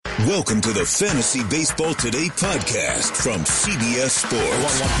Welcome to the Fantasy Baseball Today podcast from CBS Sports.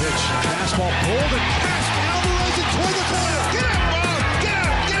 1-1 pitch. Fastball pulled and passed. Alvarez and toward the corner. Get up, ball. Get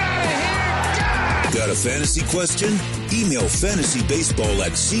up. Get out of here. Got a fantasy question? Email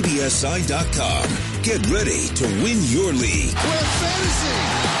fantasybaseball@cbsi.com. Get ready to win your league. Where fantasy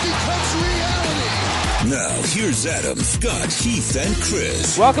becomes reality. Now, here's Adam, Scott, Heath, and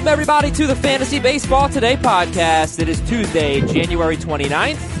Chris. Welcome, everybody, to the Fantasy Baseball Today podcast. It is Tuesday, January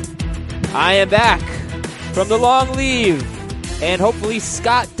 29th. I am back from the long leave, and hopefully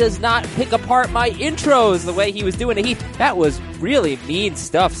Scott does not pick apart my intros the way he was doing it. That was really mean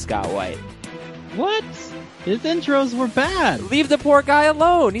stuff, Scott White. What? His intros were bad. Leave the poor guy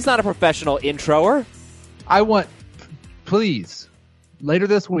alone. He's not a professional introer. Please, later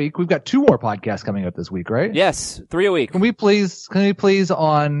this week, we've got 2 more podcasts coming up this week, right? Yes, 3 a week. Can we please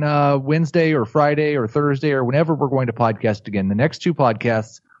on Wednesday or Friday or Thursday or whenever we're going to podcast again, the next 2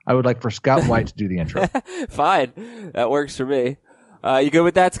 podcasts, I would like for Scott White to do the intro. Fine. That works for me. You good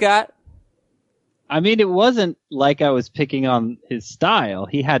with that, Scott? I mean, it wasn't like I was picking on his style.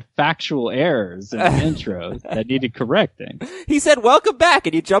 He had factual errors in the intros that needed correcting. He said, welcome back,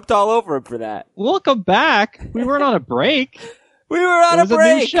 and you jumped all over him for that. Welcome back. We weren't on a break. We were on a break.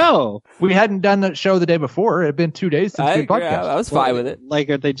 break. A new show. We hadn't done the show the day before. It had been 2 days since we podcast. I was fine with it. Like,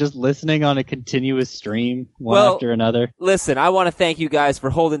 are they just listening on a continuous stream one after another? Listen, I want to thank you guys for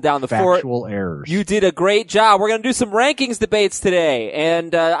holding down the fort. Factual errors. You did a great job. We're going to do some rankings debates today,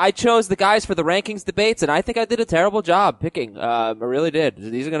 and I chose the guys for the rankings debates, and I think I did a terrible job picking. I really did.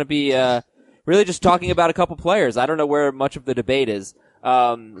 These are going to be really just talking about a couple players. I don't know where much of the debate is.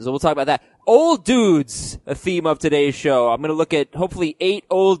 So we'll talk about that. Old dudes, a theme of today's show. I'm going to look at hopefully 8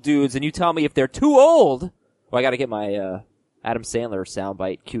 old dudes, and you tell me if they're too old. Well, I got to get my Adam Sandler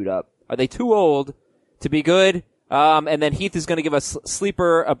soundbite queued up. Are they too old to be good? And then Heath is going to give us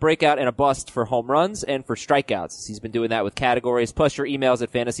sleeper, a breakout, and a bust for home runs and for strikeouts. He's been doing that with categories, plus your emails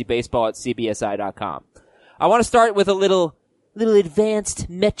at fantasybaseball@cbsi.com. I want to start with a little advanced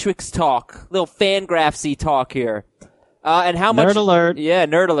metrics talk, little Fangraphs-y talk here. And how much? Nerd alert. Yeah,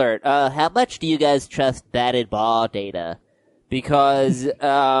 nerd alert. How much do you guys trust batted ball data? Because,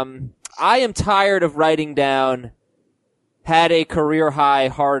 I am tired of writing down had a career high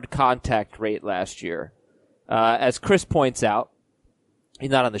hard contact rate last year. As Chris points out, he's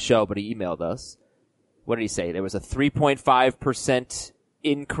not on the show, but he emailed us. What did he say? There was a 3.5%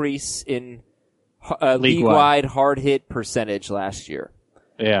 increase in, league-wide hard hit percentage last year.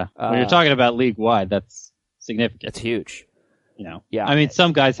 Yeah. When you're talking about league-wide, that's significant. It's huge. You know. Yeah. I mean,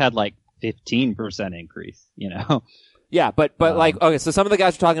 some guys had like 15% increase, you know. Yeah, but okay, so some of the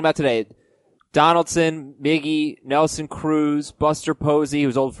guys we're talking about today, Donaldson, Miggy, Nelson Cruz, Buster Posey,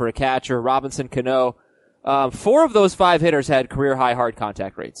 who's old for a catcher, Robinson Cano. 4 of those 5 hitters had career high hard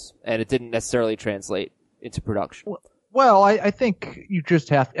contact rates, and it didn't necessarily translate into production. Well, I think you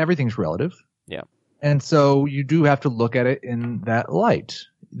just everything's relative. Yeah. And so you do have to look at it in that light.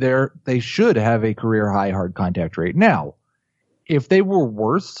 They should have a career high hard contact rate. Now, if they were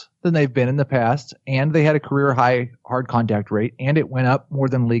worse than they've been in the past and they had a career high hard contact rate and it went up more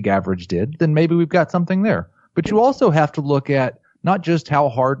than league average did, then maybe we've got something there. But you also have to look at not just how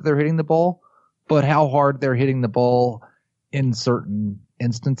hard they're hitting the ball, but how hard they're hitting the ball in certain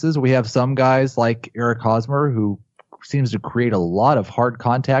instances. We have some guys like Eric Hosmer who seems to create a lot of hard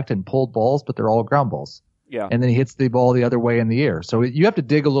contact and pulled balls, but they're all ground balls. Yeah. And then he hits the ball the other way in the air. So you have to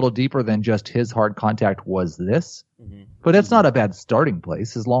dig a little deeper than just his hard contact was this. Mm-hmm. But it's not a bad starting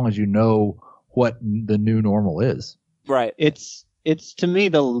place as long as you know what the new normal is. Right. It's to me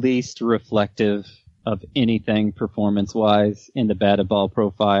the least reflective of anything performance-wise in the batted ball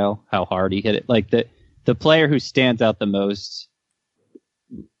profile, how hard he hit it. Like the player who stands out the most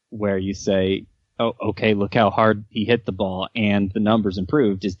where you say, oh, okay, look how hard he hit the ball and the numbers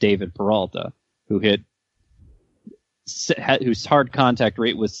improved is David Peralta, whose hard contact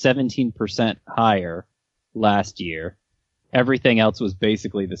rate was 17% higher last year. Everything else was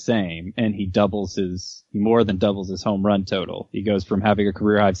basically the same, and he more than doubles his home run total. He goes from having a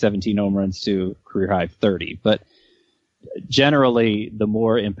career high of 17 home runs to a career high of 30. But generally, the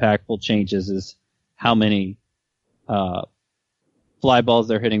more impactful changes is how many fly balls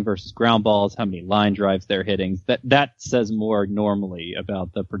they're hitting versus ground balls, how many line drives they're hitting. That says more normally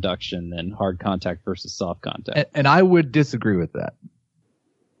about the production than hard contact versus soft contact. And I would disagree with that,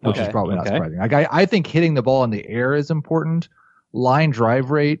 which is probably not surprising. Like, I think hitting the ball in the air is important. Line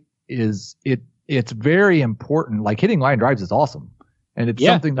drive rate it's very important. Like, hitting line drives is awesome. And it's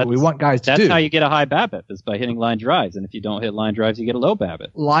something that we want guys to do. That's how you get a high BABIP, is by hitting line drives. And if you don't hit line drives, you get a low BABIP.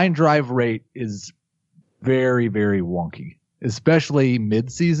 Line drive rate is very, very wonky. especially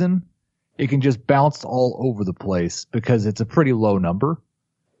mid-season, it can just bounce all over the place because it's a pretty low number.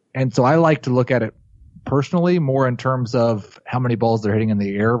 And so I like to look at it personally more in terms of how many balls they're hitting in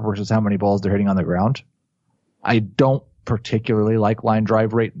the air versus how many balls they're hitting on the ground. I don't particularly like line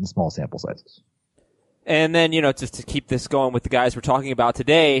drive rate in small sample sizes. And then, just to keep this going with the guys we're talking about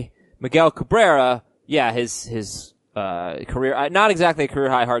today, Miguel Cabrera, his career, not exactly a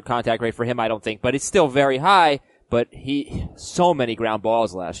career high hard contact rate for him, I don't think, but it's still very high, but so many ground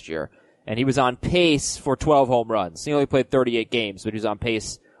balls last year. And he was on pace for 12 home runs. He only played 38 games, but he was on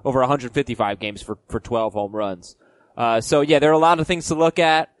pace over 155 games for 12 home runs. There are a lot of things to look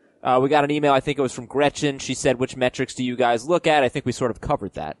at. We got an email, I think it was from Gretchen. She said, which metrics do you guys look at? I think we sort of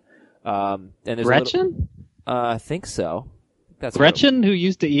covered that. And there's Gretchen? I think so. That's Gretchen, who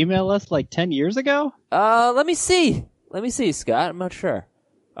used to email us like 10 years ago? Let me see, Scott. I'm not sure.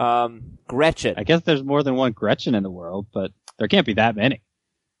 Gretchen. I guess there's more than one Gretchen in the world, but there can't be that many.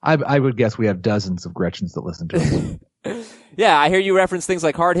 I would guess we have dozens of Gretchens that listen to us. Yeah, I hear you reference things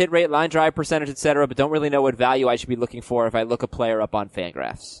like hard hit rate, line drive percentage, etc., but don't really know what value I should be looking for if I look a player up on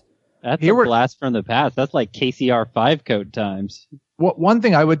Fangraphs. That's a blast from the past. That's like KCR 5-code times. One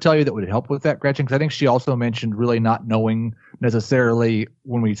thing I would tell you that would help with that, Gretchen, because I think she also mentioned really not knowing necessarily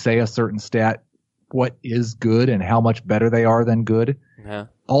when we say a certain stat what is good and how much better they are than good. Yeah.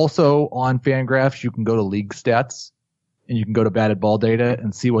 Also on Fangraphs, you can go to league stats and you can go to batted ball data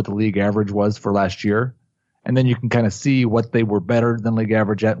and see what the league average was for last year. And then you can kind of see what they were better than league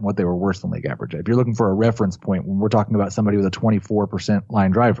average at and what they were worse than league average at. If you're looking for a reference point when we're talking about somebody with a 24%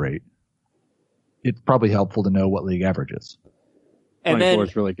 line drive rate, it's probably helpful to know what league average is. And 24 then,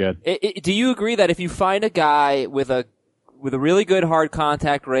 is really good. Do you agree that if you find a guy with a really good hard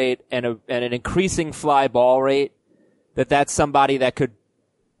contact rate and an increasing fly ball rate, that's somebody that could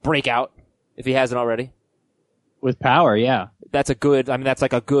break out if he hasn't already? With power, yeah. That's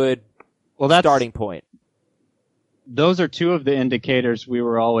like a good starting point. Those are two of the indicators we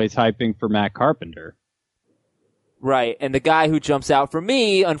were always hyping for Matt Carpenter. Right, and the guy who jumps out for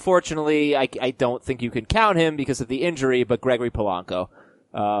me, unfortunately, I don't think you can count him because of the injury, but Gregory Polanco.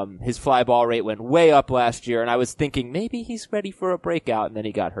 His fly ball rate went way up last year, and I was thinking maybe he's ready for a breakout, and then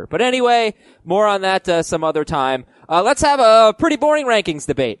he got hurt. But anyway, more on that some other time. Let's have a pretty boring rankings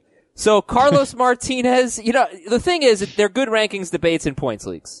debate. So Carlos Martinez, the thing is, they're good rankings debates in points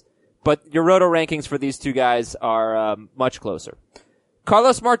leagues, but your roto rankings for these two guys are much closer.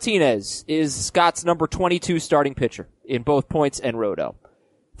 Carlos Martinez is Scott's number 22 starting pitcher in both points and roto.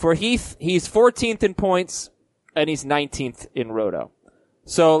 For Heath, he's 14th in points and he's 19th in roto.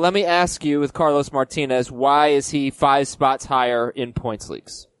 So let me ask you with Carlos Martinez, why is he 5 spots higher in points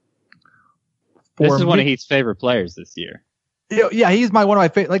leagues? This is one of Heath's favorite players this year. Yeah, he's one of my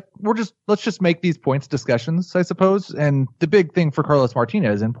favorite. Let's just make these points discussions, I suppose. And the big thing for Carlos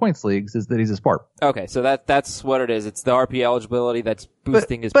Martinez in points leagues is that he's a spark. Okay, so that's what it is. It's the RP eligibility that's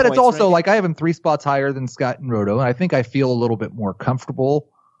boosting his points. But it's also ranking. I have him 3 spots higher than Scott and Roto, and I think I feel a little bit more comfortable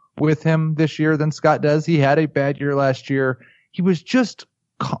with him this year than Scott does. He had a bad year last year. He was just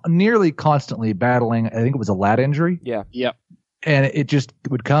nearly constantly battling, I think it was a lat injury. Yeah. Yep. And it just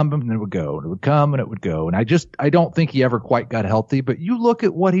would come and it would go, and it would come and it would go. And I don't think he ever quite got healthy, but you look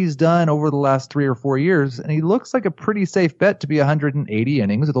at what he's done over the last 3 or 4 years, and he looks like a pretty safe bet to be 180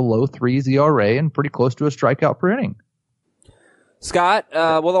 innings with a low 3s ERA and pretty close to a strikeout per inning. Scott,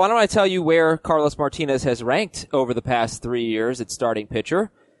 why don't I tell you where Carlos Martinez has ranked over the past 3 years at starting pitcher,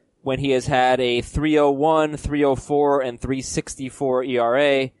 when he has had a 3.01, 3.04, and 3.64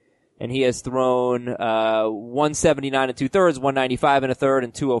 ERA. And he has thrown 179 and 2/3, 195 and a third,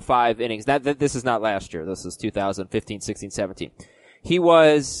 and 205 innings. This is not last year. This is 2015, 16, 17. He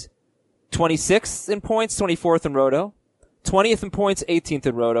was 26th in points, 24th in roto, 20th in points, 18th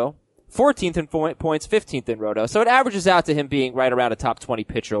in roto, 14th in points, 15th in roto. So it averages out to him being right around a top 20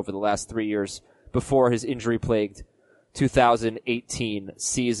 pitcher over the last 3 years before his injury-plagued 2018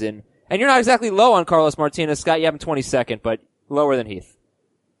 season. And you're not exactly low on Carlos Martinez, Scott. You have him 22nd, but lower than Heath.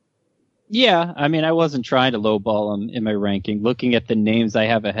 Yeah, I mean, I wasn't trying to lowball him in my ranking. Looking at the names I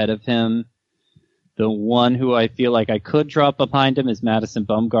have ahead of him, the one who I feel like I could drop behind him is Madison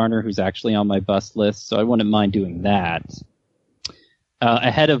Bumgarner, who's actually on my bust list, so I wouldn't mind doing that.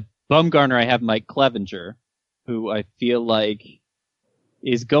 Ahead of Bumgarner, I have Mike Clevenger, who I feel like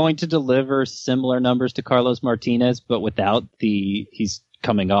is going to deliver similar numbers to Carlos Martinez, but without he's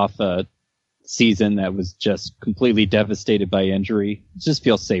coming off a season that was just completely devastated by injury. It just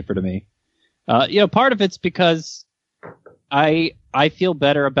feels safer to me. Part of it's because I feel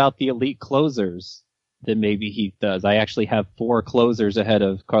better about the elite closers than maybe Heath does. I actually have 4 closers ahead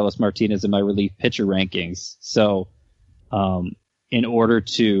of Carlos Martinez in my relief pitcher rankings. So in order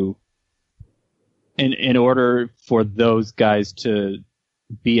for those guys to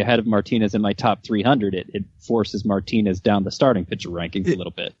be ahead of Martinez in my top 300, it forces Martinez down the starting pitcher rankings a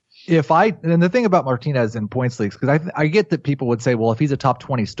little bit. And the thing about Martinez in points leagues, because I get that people would say, well, if he's a top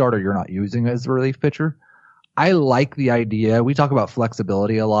 20 starter, you're not using him as a relief pitcher. I like the idea. We talk about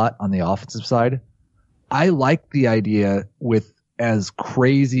flexibility a lot on the offensive side. I like the idea with as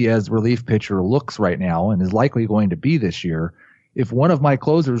crazy as relief pitcher looks right now and is likely going to be this year. If one of my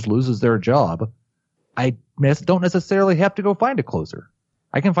closers loses their job, I don't necessarily have to go find a closer.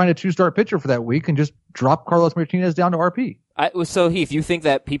 I can find a 2-start pitcher for that week and just drop Carlos Martinez down to RP. So Heath, you think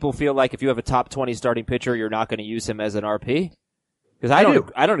that people feel like if you have a top 20 starting pitcher, you're not going to use him as an RP? Because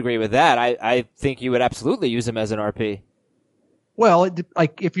I don't agree with that. I think you would absolutely use him as an RP. Well,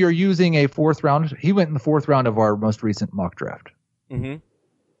 like if you're using a 4th round, he went in the 4th round of our most recent mock draft. Mm-hmm.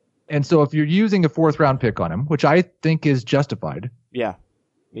 And so if you're using a 4th round pick on him, which I think is justified. Yeah,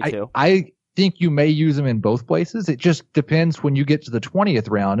 me too. I think you may use him in both places. It just depends when you get to the 20th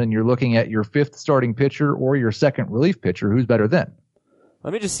round and you're looking at your 5th starting pitcher or your 2nd relief pitcher, who's better then.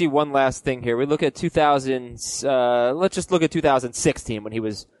 Let me just see one last thing here. We look at let's just look at 2016 when he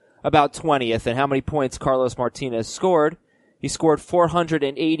was about 20th and how many points Carlos Martinez scored. He scored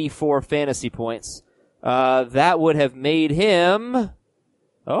 484 fantasy points. That would have made him,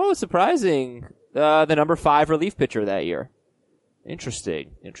 surprising, the number 5 relief pitcher that year.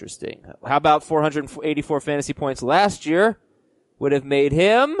 Interesting. How about 484 fantasy points last year would have made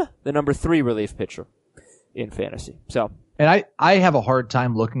him the number 3 relief pitcher in fantasy. So. And I have a hard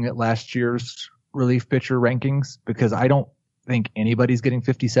time looking at last year's relief pitcher rankings because I don't think anybody's getting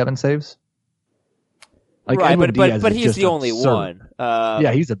 57 saves. Like right, Edwin Diaz but is he's just the only absurd. one.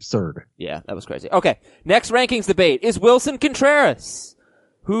 Yeah, he's absurd. Yeah, that was crazy. Okay, next rankings debate is Wilson Contreras,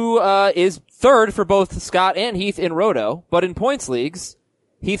 who is 3rd for both Scott and Heath in Roto, but in points leagues,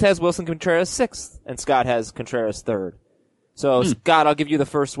 Heath has Wilson Contreras 6th, and Scott has Contreras 3rd. So, Scott, I'll give you the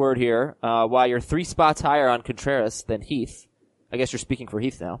first word here. While you're 3 spots higher on Contreras than Heath, I guess you're speaking for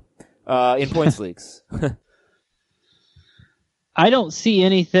Heath now, in points leagues. I don't see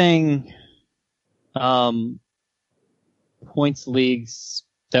anything points leagues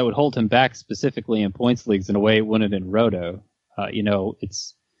that would hold him back specifically in points leagues in a way it wouldn't in Roto.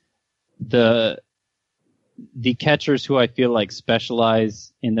 It's the catchers who I feel like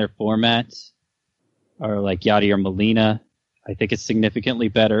specialize in their format are like Yadier Molina. I think it's significantly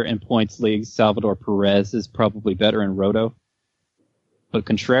better in points leagues. Salvador Perez is probably better in Roto. But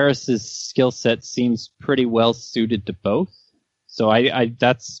Contreras' skill set seems pretty well suited to both. So I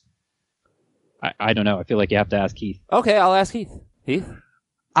don't know. I feel like you have to ask Heath. Okay, I'll ask Heath. Heath?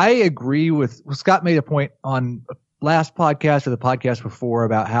 I agree with Scott made a point on last podcast or the podcast before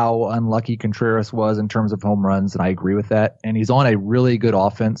about how unlucky Contreras was in terms of home runs, and I agree with that. And he's on a really good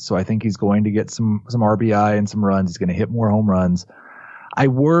offense, so I think he's going to get some RBI and some runs. He's going to hit more home runs. I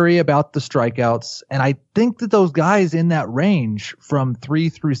worry about the strikeouts, and I think that those guys in that range from 3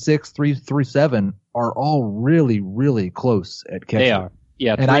 through 6, 3 through 7 are all really, really close at catcher. They are.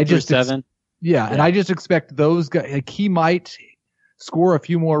 Yeah, and 3 through 7. And I just expect those guys, like he might score a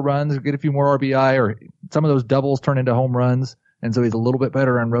few more runs or get a few more RBI, or some of those doubles turn into home runs, and so he's a little bit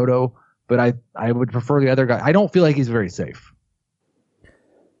better on Roto, but I would prefer the other guy. I don't feel like he's very safe.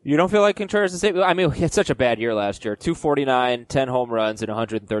 You don't feel like Contreras is safe? I mean, he had such a bad year last year. 249, 10 home runs in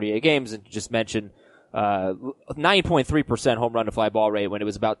 138 games, and you just mentioned 9.3% home run to fly ball rate when it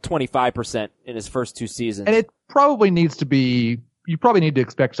was about 25% in his first 2 seasons. And it probably needs to be, you probably need to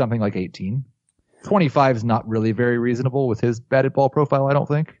expect something like 18. 25 is not really very reasonable with his batted ball profile, I don't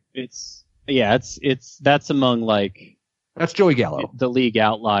think. That's among like, that's Joey Gallo, the league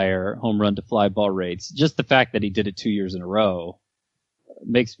outlier home run to fly ball rates. Just the fact that he did it 2 years in a row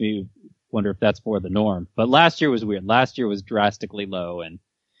makes me wonder if that's more the norm. But last year was weird. Last year was drastically low, and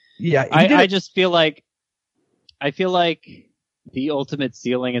yeah, I just feel like the ultimate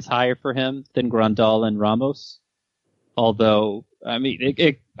ceiling is higher for him than Grandal and Ramos. Although, I mean,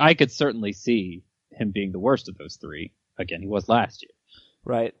 I could certainly see him being the worst of those 3. Again, he was last year.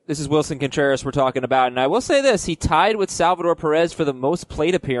 Right. This is Wilson Contreras we're talking about, and I will say this, he tied with Salvador Perez for the most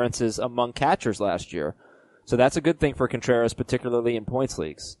plate appearances among catchers last year. So that's a good thing for Contreras, particularly in points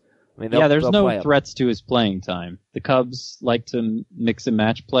leagues. I mean, there's no threats to his playing time. The Cubs like to mix and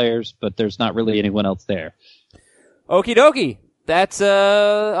match players, but there's not really anyone else there. Okie dokie. That's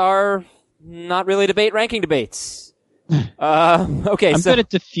our not really debate ranking debates. Okay, I'm good at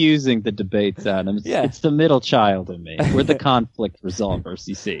diffusing the debates, Adam. It's the middle child in me. We're the conflict resolvers,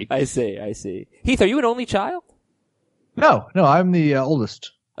 you see. I see. Heath, are you an only child? No, I'm the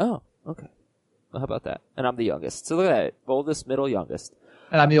oldest. Oh, okay. How about that? And I'm the youngest. So look at that. Oldest, middle, youngest.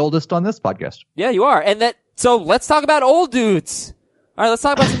 And I'm the oldest on this podcast. Yeah, you are. So let's talk about old dudes. All right, let's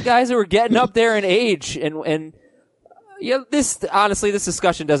talk about some guys who are getting up there in age. And this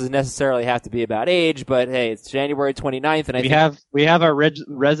discussion doesn't necessarily have to be about age, but hey, it's January 29th, and we have our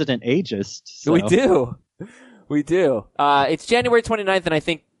resident ageist. So. We do. It's January 29th, and I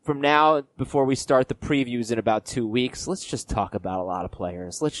think from now, before we start the previews in about 2 weeks, let's just talk about a lot of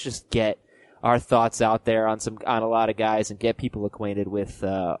players. Let's just get our thoughts out there on a lot of guys and get people acquainted with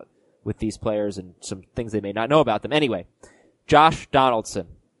these players and some things they may not know about them. Anyway, Josh Donaldson.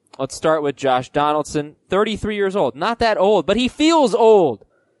 Let's start with Josh Donaldson, 33 years old. Not that old, but he feels old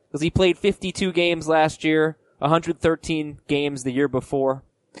because he played 52 games last year, 113 games the year before.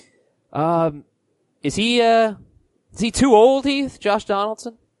 Is he too old, Heath? Josh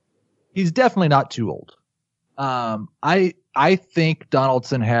Donaldson? He's definitely not too old. I think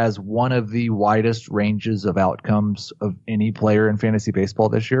Donaldson has one of the widest ranges of outcomes of any player in fantasy baseball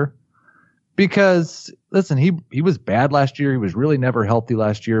this year. Because listen, he was bad last year. He was really never healthy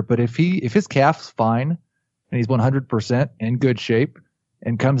last year. But if his calf's fine and he's 100% in good shape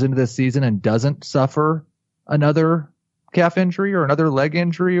and comes into this season and doesn't suffer another calf injury or another leg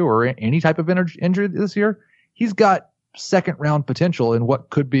injury or any type of injury this year, he's got second round potential in what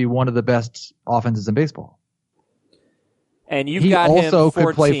could be one of the best offenses in baseball. And he also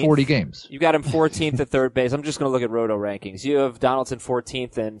could play 40 games. You've got him 14th at third base. I'm just going to look at Roto rankings. You have Donaldson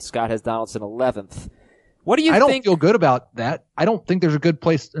 14th and Scott has Donaldson 11th. What do you think? I don't feel good about that. I don't think there's a good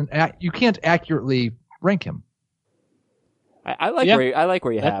place. You can't accurately rank him. I like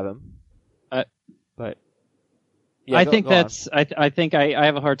where you have him. But yeah, I think I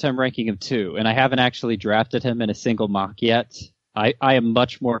have a hard time ranking him too, and I haven't actually drafted him in a single mock yet. I am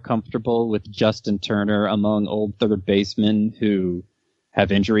much more comfortable with Justin Turner among old third basemen who have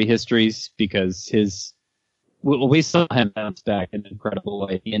injury histories because we saw him bounce back in an incredible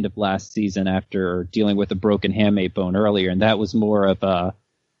way at the end of last season after dealing with a broken hamate bone earlier, and that was more of a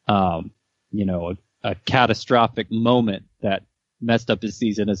catastrophic moment that messed up his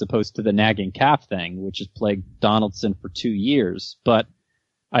season as opposed to the nagging calf thing, which has plagued Donaldson for 2 years. But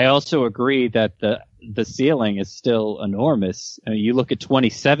I also agree that the ceiling is still enormous. I mean, you look at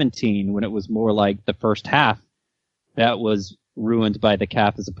 2017 when it was more like the first half that was ruined by the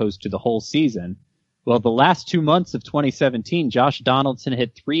calf as opposed to the whole season. Well, the last 2 months of 2017, Josh Donaldson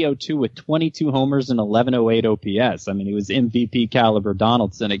hit .302 with 22 homers and 1108 OPS. I mean, he was MVP caliber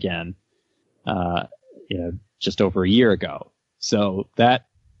Donaldson again, just over a year ago. So that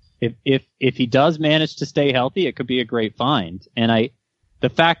if he does manage to stay healthy, it could be a great find. And the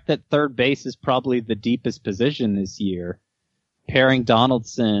fact that third base is probably the deepest position this year, pairing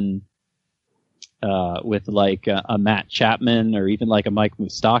Donaldson with like a Matt Chapman or even like a Mike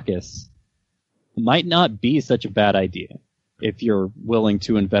Moustakas might not be such a bad idea if you're willing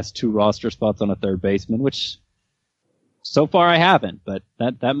to invest 2 roster spots on a third baseman, which so far I haven't, but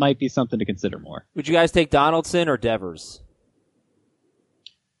that might be something to consider more. Would you guys take Donaldson or Devers?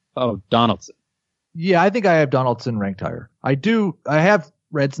 Oh, Donaldson. Yeah, I think I have Donaldson ranked higher. I have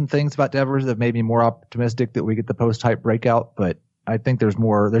read some things about Devers that made me more optimistic that we get the post-hype breakout, but I think there's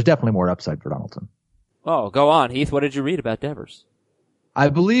definitely more upside for Donaldson. Oh, go on, Heath. What did you read about Devers? I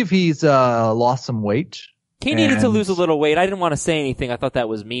believe he's lost some weight. He needed to lose a little weight. I didn't want to say anything. I thought that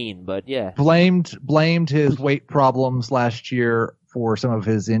was mean, but yeah. Blamed his weight problems last year for some of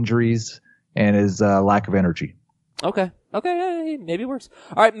his injuries and his lack of energy. Okay, maybe it works.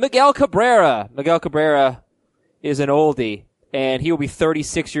 All right, Miguel Cabrera. Miguel Cabrera is an oldie, and he will be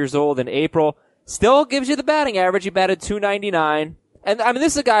 36 years old in April. Still gives you the batting average. He batted .299. And, I mean,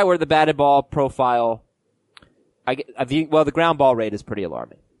 this is a guy where the batted ball profile, the ground ball rate is pretty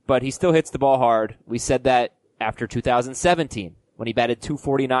alarming. But he still hits the ball hard. We said that after 2017, when he batted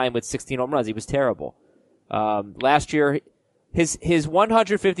 .249 with 16 home runs. He was terrible. Last year, his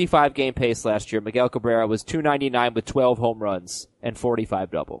 155 game pace last year, Miguel Cabrera, was .299 with 12 home runs and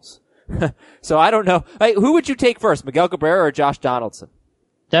 45 doubles. So I don't know. Hey, who would you take first, Miguel Cabrera or Josh Donaldson?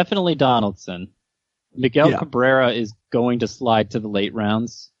 Definitely Donaldson. Miguel Cabrera is going to slide to the late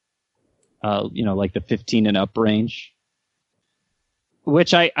rounds, like the 15 and up range,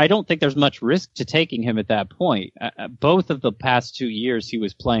 which I don't think there's much risk to taking him at that point. Both of the past 2 years he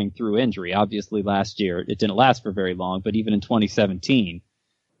was playing through injury. Obviously last year it didn't last for very long, but even in 2017,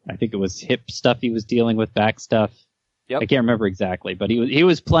 I think it was hip stuff he was dealing with, back stuff. Yep. I can't remember exactly, but he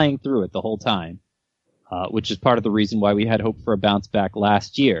was playing through it the whole time, which is part of the reason why we had hope for a bounce back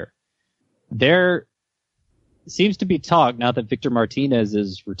last year. There seems to be talk now that Victor Martinez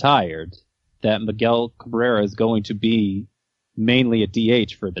is retired that Miguel Cabrera is going to be mainly a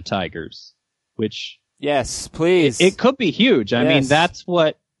DH for the Tigers, which Yes, please. it could be huge. I mean, Yes.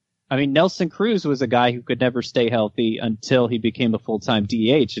 Nelson Cruz was a guy who could never stay healthy until he became a full-time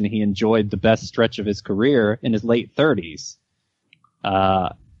DH, and he enjoyed the best stretch of his career in his late 30s.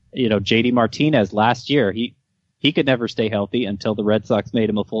 JD Martinez last year, he could never stay healthy until the Red Sox made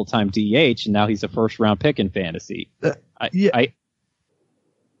him a full-time DH, and now he's a first-round pick in fantasy.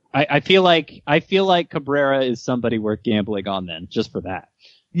 I feel like Cabrera is somebody worth gambling on then, just for that.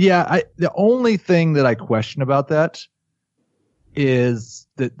 Yeah, the only thing that I question about that is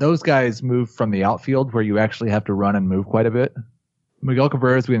that those guys move from the outfield where you actually have to run and move quite a bit. Miguel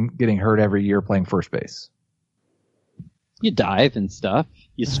Cabrera's been getting hurt every year playing first base. You dive and stuff.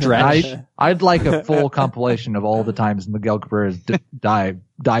 You stretch. I'd like a full compilation of all the times Miguel Cabrera's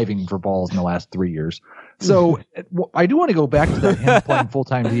diving for balls in the last 3 years. So I do want to go back to that him playing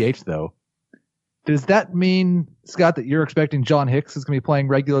full-time DH though. Does that mean, Scott, that you're expecting John Hicks is going to be playing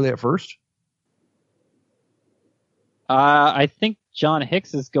regularly at first? I think John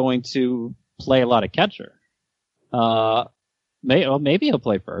Hicks is going to play a lot of catcher. Maybe he'll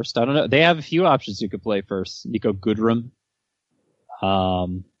play first. I don't know. They have a few options you could play first. Nico Goodrum. I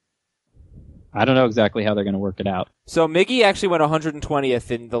don't know exactly how they're going to work it out. So Miggy actually went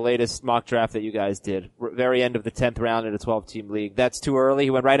 120th in the latest mock draft that you guys did. Very end of the 10th round in a 12-team league. That's too early. He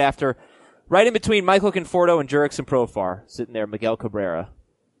went right in between Michael Conforto and Jurickson Profar, sitting there, Miguel Cabrera.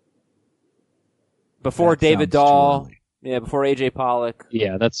 Before David Dahl. Yeah, before AJ Pollock.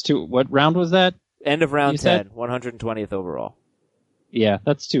 Yeah, that's too. What round was that? End of round 10, said? 120th overall. Yeah,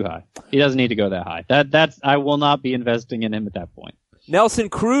 that's too high. He doesn't need to go that high. I will not be investing in him at that point. Nelson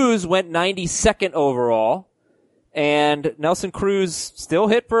Cruz went 92nd overall, and Nelson Cruz still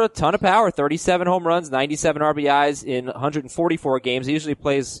hit for a ton of power, 37 home runs, 97 RBIs in 144 games. He usually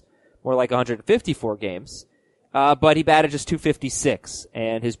plays more like 154 games, but he batted just 256,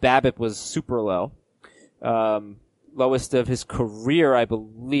 and his BABIP was super low. Lowest of his career, I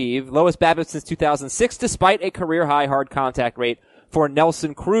believe. Lowest BABIP since 2006, despite a career-high hard contact rate for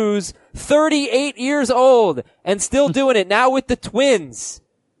Nelson Cruz, 38 years old, and still doing it now with the Twins.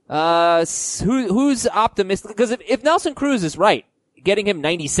 Who's optimistic? Because if Nelson Cruz is right, getting him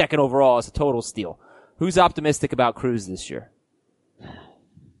 92nd overall is a total steal. Who's optimistic about Cruz this year?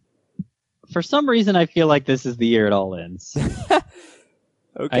 For some reason, I feel like this is the year it all ends.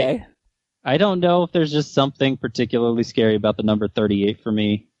 Okay. I don't know if there's just something particularly scary about the number 38 for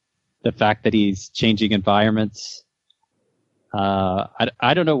me. The fact that he's changing environments.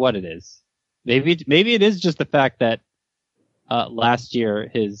 I don't know what it is. Maybe it is just the fact that, last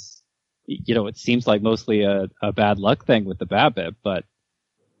year it seems like mostly a bad luck thing with the BABIP, but,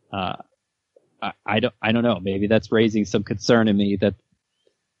 I don't know. Maybe that's raising some concern in me that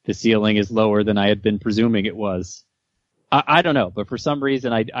the ceiling is lower than I had been presuming it was. I don't know, but for some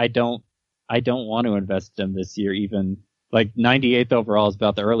reason I don't want to invest in him this year, even like 98th overall is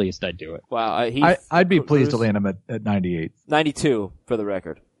about the earliest I'd do it. Wow. I'd be pleased to land him at 98. 92 for the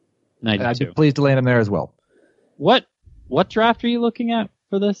record. 92. I'd be pleased to land him there as well. What draft are you looking at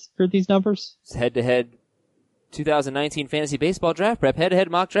for these numbers? It's head-to-head 2019 fantasy baseball draft prep.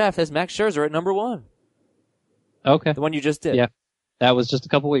 Head-to-head mock draft has Max Scherzer at number 1. Okay. The one you just did. Yeah. That was just a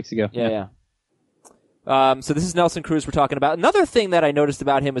couple weeks ago. Yeah. So this is Nelson Cruz we're talking about. Another thing that I noticed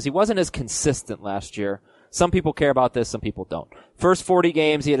about him is he wasn't as consistent last year. Some people care about this, some people don't. First 40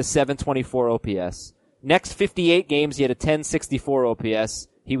 games, he had a 724 OPS. Next 58 games, he had a 1064 OPS.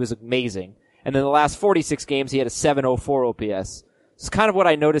 He was amazing. And then the last 46 games, he had a 704 OPS. It's kind of what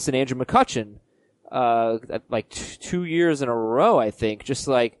I noticed in Andrew McCutchen, like 2 years in a row, I think. Just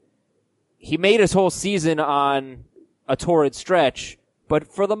like, he made his whole season on a torrid stretch, but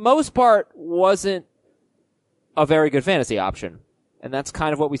for the most part, wasn't a very good fantasy option. And that's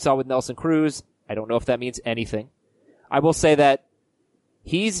kind of what we saw with Nelson Cruz. I don't know if that means anything. I will say that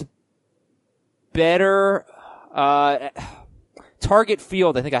he's better, target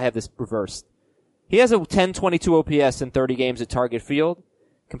field. I think I have this reversed. He has a 1022 OPS in 30 games at target field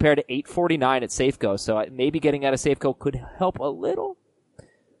compared to 849 at Safeco. So maybe getting out of Safeco could help a little.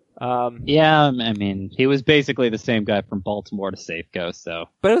 Yeah, I mean, he was basically the same guy from Baltimore to Safeco, so.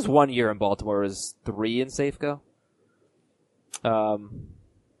 But it was 1 year in Baltimore. It was 3 in Safeco.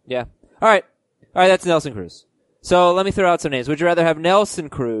 Yeah. All right, that's Nelson Cruz. So let me throw out some names. Would you rather have Nelson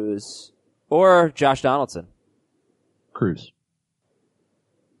Cruz or Josh Donaldson? Cruz.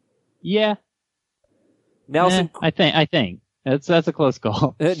 Yeah. Nelson. I think. That's a close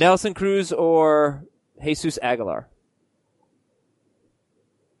call. Nelson Cruz or Jesus Aguilar?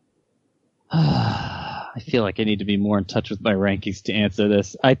 I feel like I need to be more in touch with my rankings to answer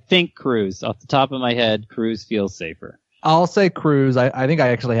this. I think Cruz. Off the top of my head, Cruz feels safer. I'll say Cruz. I think I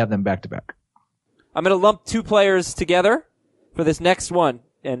actually have them back to back. I'm going to lump two players together for this next one,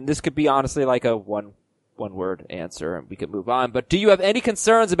 and this could be honestly like a one-word answer, and we could move on. But do you have any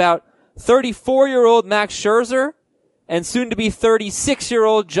concerns about 34-year-old Max Scherzer and soon-to-be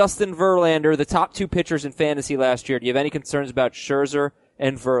 36-year-old Justin Verlander, the top two pitchers in fantasy last year? Do you have any concerns about Scherzer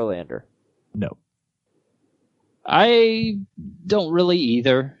and Verlander? No. I don't really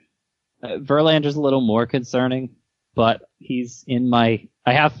either. Verlander's a little more concerning, but he's in my...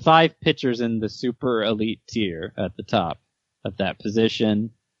 I have 5 pitchers in the super elite tier at the top of that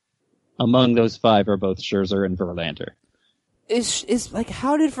position. Among those 5 are both Scherzer and Verlander. Is like,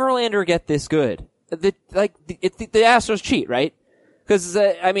 how did Verlander get this good? The Astros cheat, right? Because,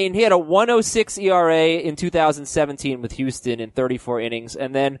 he had a 106 ERA in 2017 with Houston in 34 innings,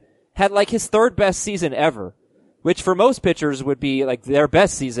 and then had like his third best season ever, which for most pitchers would be like their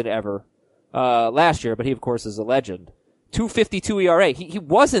best season ever, last year, but he of course is a legend. 2.52 ERA. He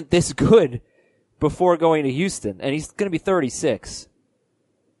wasn't this good before going to Houston, and he's going to be 36.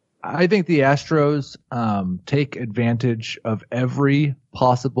 I think the Astros take advantage of every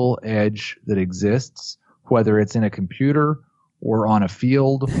possible edge that exists, whether it's in a computer or on a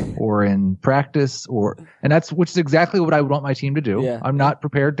field or in practice, which is exactly what I would want my team to do. Yeah. I'm not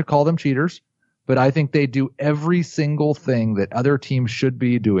prepared to call them cheaters, but I think they do every single thing that other teams should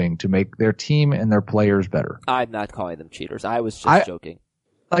be doing to make their team and their players better. I'm not calling them cheaters. I was just joking.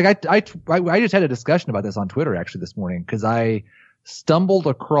 Like I just had a discussion about this on Twitter actually this morning because I stumbled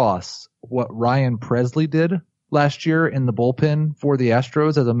across what Ryan Presley did last year in the bullpen for the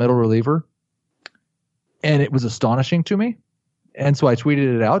Astros as a middle reliever. And it was astonishing to me. And so I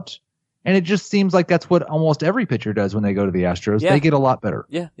tweeted it out. And it just seems like that's what almost every pitcher does when they go to the Astros. Yeah. They get a lot better.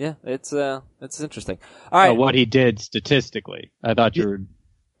 Yeah. It's interesting. All right. What he did statistically. I thought you were...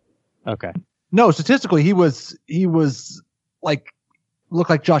 Okay. No, statistically, he was like, looked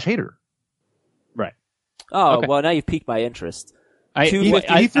like Josh Hader. Right. Oh, okay. Well, now you've piqued my interest. I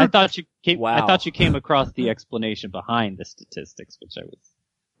thought you came. Wow. I thought you came across the explanation behind the statistics, which I was.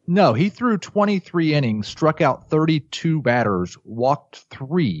 No, he threw 23 innings, struck out 32 batters, walked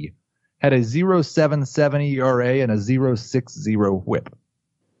 3, had a 0.77 ERA and a 0.60 WHIP.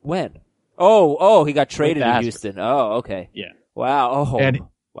 When? Oh, he got traded to Houston. Oh, okay. Yeah. Wow. Oh,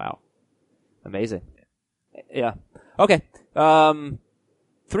 wow. Amazing. Yeah. Okay.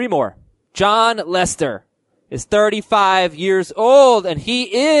 3 more. John Lester is 35 years old, and he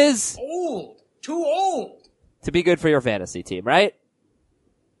is too old to be good for your fantasy team, right?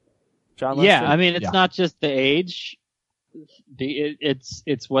 John Lester? Yeah, it's not just the age.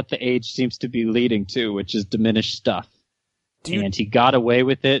 It's what the age seems to be leading to, which is diminished stuff. And he got away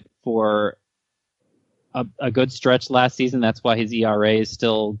with it for a good stretch last season. That's why his ERA is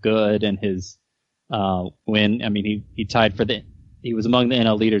still good, and his win. He tied he was among the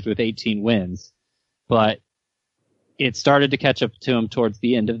NL leaders with 18 wins, but it started to catch up to him towards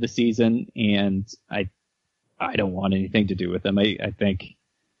the end of the season, and I don't want anything to do with him. I think,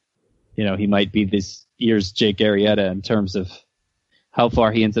 he might be this year's Jake Arrieta in terms of how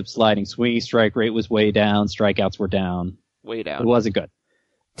far he ends up sliding. Swinging strike rate was way down. Strikeouts were down. Way down. It wasn't good.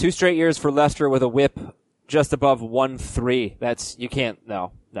 2 straight years for Lester with a whip just above 1.3. You can't,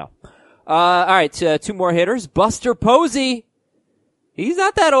 no. All right, 2 more hitters. Buster Posey. He's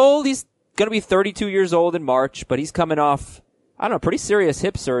not that old. He's going to be 32 years old in March, but he's coming off, pretty serious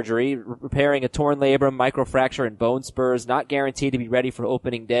hip surgery, repairing a torn labrum, microfracture, and bone spurs, not guaranteed to be ready for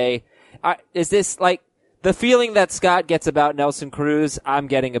opening day. Is this like the feeling that Scott gets about Nelson Cruz? I'm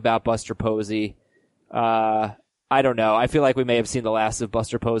getting about Buster Posey. I don't know. I feel like we may have seen the last of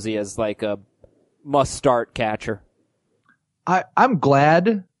Buster Posey as like a must-start catcher. I'm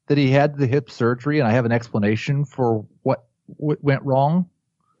glad that he had the hip surgery, and I have an explanation for what went wrong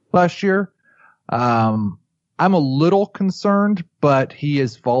last year. I'm a little concerned, but he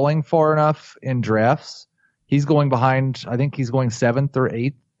is falling far enough in drafts. He's going behind, I think he's going 7th or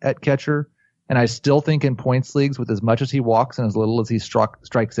 8th at catcher. And I still think in points leagues, with as much as he walks and as little as he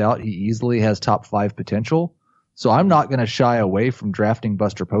strikes out, he easily has top 5 potential. So I'm not going to shy away from drafting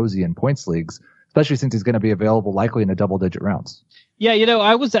Buster Posey in points leagues, especially since he's going to be available likely in a double-digit rounds. Yeah,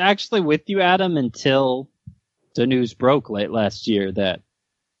 I was actually with you, Adam, until the news broke late last year that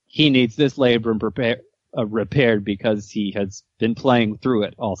he needs this labrum repaired because he has been playing through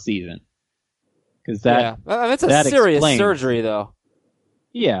it all season. Because that's a serious surgery, though.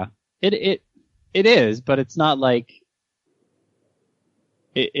 Yeah, it is, but it's not like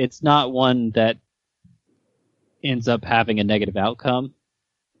it's not one that ends up having a negative outcome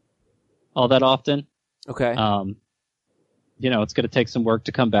all that often. Okay. It's going to take some work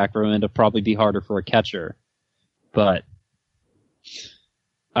to come back from, and it'll probably be harder for a catcher. But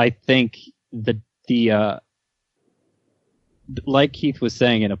I think the like Keith was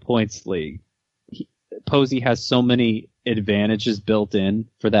saying, in a points league, Posey has so many advantages built in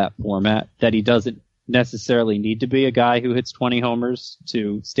for that format that he doesn't necessarily need to be a guy who hits 20 homers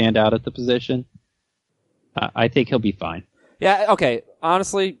to stand out at the position. I think he'll be fine. Yeah, okay.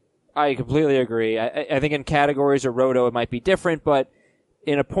 Honestly, I completely agree. I think in categories or roto it might be different, but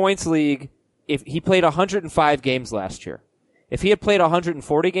in a points league, if he played 105 games last year, if he had played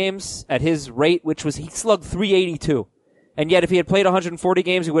 140 games at his rate, which was he slugged 382, and yet if he had played 140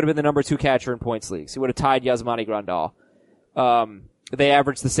 games, he would have been the number 2 catcher in points leagues. He would have tied Yasmani Grandal. They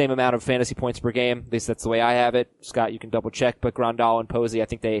averaged the same amount of fantasy points per game. At least that's the way I have it. Scott, you can double check, but Grandal and Posey, I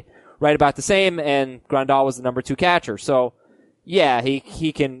think they right about the same, and Grandal was the number 2 catcher. So, yeah,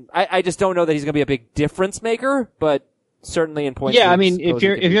 he can. I just don't know that he's going to be a big difference maker, but certainly in points. Yeah, I mean, if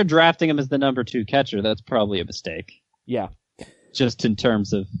you're drafting him as the number 2 catcher, that's probably a mistake. Yeah, just in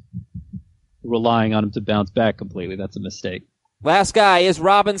terms of relying on him to bounce back completely, that's a mistake. Last guy is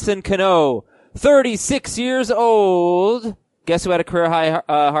Robinson Cano, 36 years old. Guess who had a career high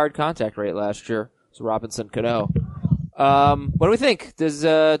hard contact rate last year? It's Robinson Cano. What do we think? Does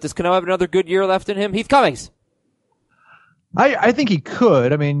Cano have another good year left in him? Heath Cummings. I think he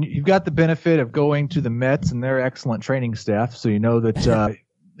could. I mean, you've got the benefit of going to the Mets and their excellent training staff, so you know that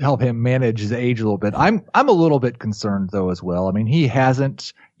help him manage his age a little bit. I'm a little bit concerned though as well. I mean,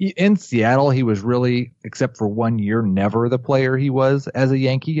 in Seattle, he was really, except for 1 year, never the player he was as a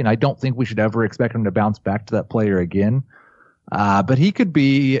Yankee, and I don't think we should ever expect him to bounce back to that player again. But he could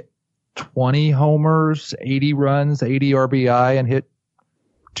be 20 homers, 80 runs, 80 RBI, and hit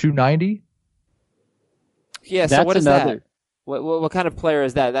 290. Yeah, so what is that? What kind of player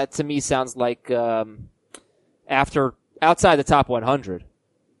is that? That to me sounds like outside the top 100.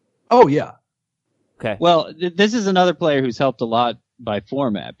 Oh yeah. Okay. Well, this is another player who's helped a lot by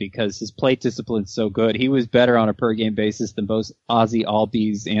format because his plate discipline's so good. He was better on a per game basis than both Ozzie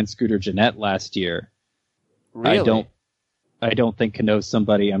Albies and Scooter Gennett last year. Really? I don't think Cano's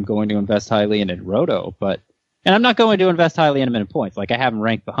somebody I'm going to invest highly in Roto, and I'm not going to invest highly in him in points. Like I have him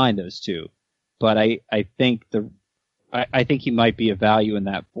ranked behind those two, but I think I think he might be a value in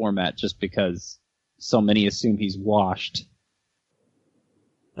that format just because so many assume he's washed.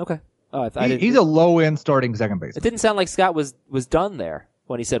 Okay. Oh, He's a low-end starting second baseman. It didn't sound like Scott was done there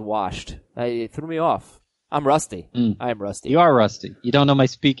when he said washed. It threw me off. I'm rusty. I am rusty. You are rusty. You don't know my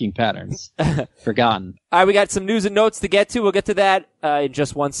speaking patterns. Forgotten. All right, we got some news and notes to get to. We'll get to that in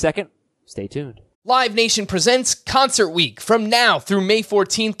just 1 second. Stay tuned. Live Nation presents Concert Week. From now through May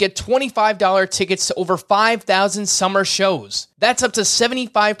 14th, get $25 tickets to over 5,000 summer shows. That's up to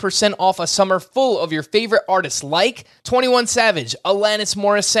 75% off a summer full of your favorite artists like 21 Savage, Alanis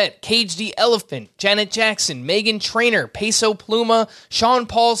Morissette, Cage the Elephant, Janet Jackson, Meghan Trainor, Peso Pluma, Sean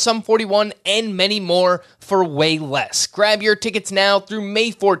Paul, Sum 41, and many more for way less. Grab your tickets now through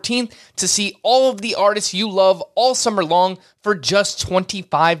May 14th to see all of the artists you love all summer long for just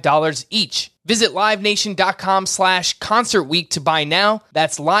 $25 each. Visit livenation.com/Concert Week to buy now.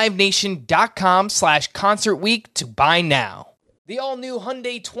 That's livenation.com/Concert Week to buy now. The all-new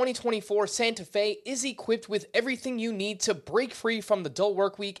Hyundai 2024 Santa Fe is equipped with everything you need to break free from the dull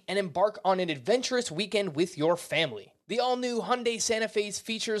work week and embark on an adventurous weekend with your family. The all-new Hyundai Santa Fe's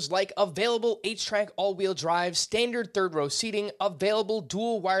features like available H-Track all-wheel drive, standard third-row seating, available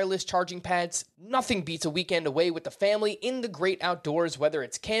dual wireless charging pads. Nothing beats a weekend away with the family in the great outdoors, whether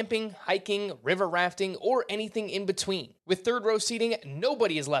it's camping, hiking, river rafting, or anything in between. With third-row seating,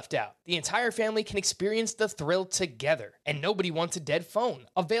 nobody is left out. The entire family can experience the thrill together, and nobody wants a dead phone.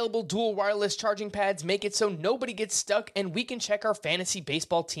 Available dual wireless charging pads make it so nobody gets stuck, and we can check our fantasy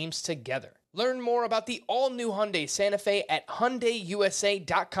baseball teams together. Learn more about the all-new Hyundai Santa Fe at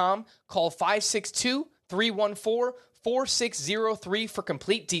HyundaiUSA.com. Call 562-314-4603 for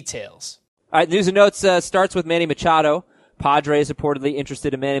complete details. All right, news and notes starts with Manny Machado. Padres reportedly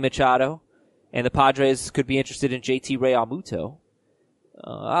interested in Manny Machado, and the Padres could be interested in JT Realmuto.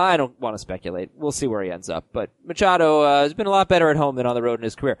 I don't want to speculate. We'll see where he ends up. But Machado has been a lot better at home than on the road in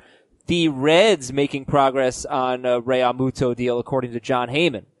his career. The Reds making progress on a Realmuto deal, according to John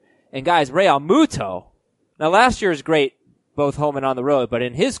Heyman. And guys, Realmuto, now last year was great, both home and on the road, but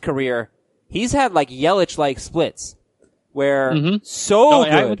in his career, he's had like Yelich-like splits, where good.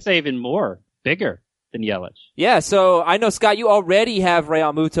 I would say even more, bigger than Yelich. Yeah, so I know, Scott, you already have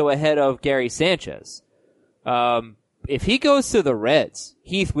Realmuto ahead of Gary Sanchez. If he goes to the Reds,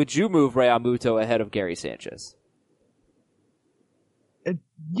 Heath, would you move Realmuto ahead of Gary Sanchez?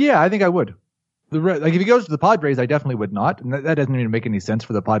 Yeah, I think I would. If he goes to the Padres, I definitely would not. And that doesn't even make any sense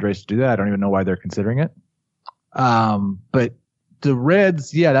for the Padres to do that. I don't even know why they're considering it. But the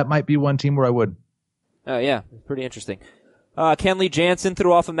Reds, yeah, that might be one team where I would. Oh, yeah. Pretty interesting. Kenley Jansen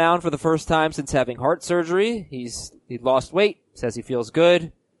threw off a mound for the first time since having heart surgery. He lost weight, says he feels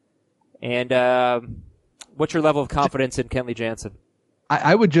good. And what's your level of confidence in Kenley Jansen?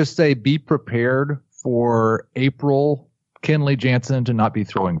 I would just say be prepared for April Kenley Jansen to not be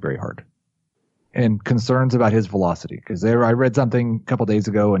throwing very hard. And concerns about his velocity. Because I read something a couple days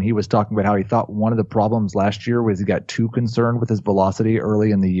ago, and he was talking about how he thought one of the problems last year was he got too concerned with his velocity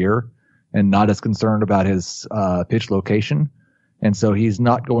early in the year and not as concerned about his pitch location. And so he's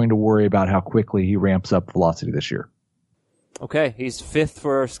not going to worry about how quickly he ramps up velocity this year. Okay, he's 5th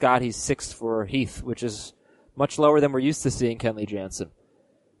for Scott. He's 6th for Heath, which is much lower than we're used to seeing Kenley Jansen.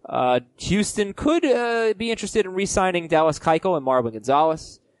 Houston could be interested in re-signing Dallas Keuchel and Marvin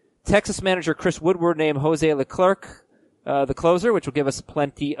Gonzalez. Texas manager Chris Woodward named Jose Leclerc the closer, which will give us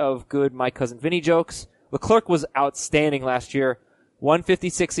plenty of good My Cousin Vinny jokes. Leclerc was outstanding last year.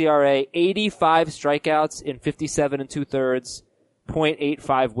 1.56 ERA, 85 strikeouts in 57 2/3,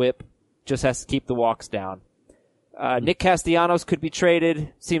 .85 whip. Just has to keep the walks down. Nick Castellanos could be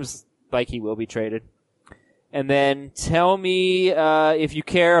traded. Seems like he will be traded. And then tell me if you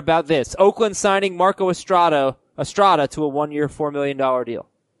care about this. Oakland signing Marco Estrada to a 1-year, $4 million deal.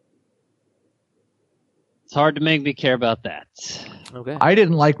 It's hard to make me care about that. Okay. I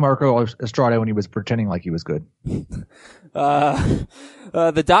didn't like Marco Estrada when he was pretending like he was good.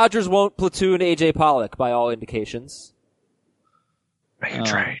 The Dodgers won't platoon AJ Pollock by all indications. Make a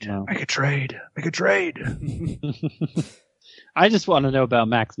trade. No. Make a trade. Make a trade. I just want to know about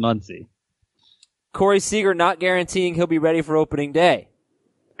Max Muncy. Corey Seager not guaranteeing he'll be ready for opening day.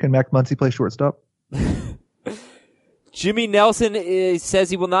 Can Max Muncy play shortstop? Jimmy Nelson says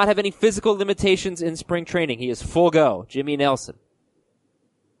he will not have any physical limitations in spring training. He is full go. Jimmy Nelson.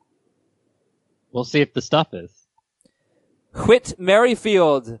 We'll see if the stuff is. Whit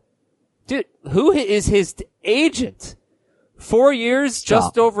Merrifield. Dude, who is his agent? 4 years,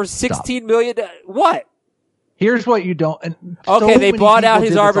 just over $16 million. What? Here's what you don't. And Okay, so they many bought out people his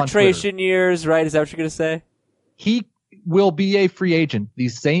did this on arbitration years, right? Is that what you're going to say? Twitter. He will be a free agent the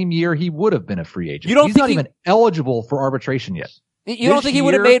same year he would have been a free agent. You don't He's think not even eligible for arbitration yet. You don't This think he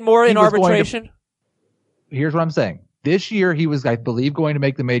would have year, made more he in was going to- arbitration? Here's what I'm saying. This year he was, I believe, going to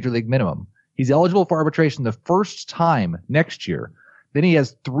make the major league minimum. He's eligible for arbitration the first time next year. Then he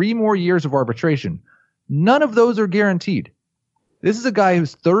has 3 more years of arbitration. None of those are guaranteed. This is a guy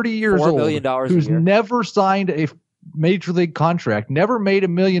who's 30 years $4 old, million a who's year. never signed a major league contract, never made $1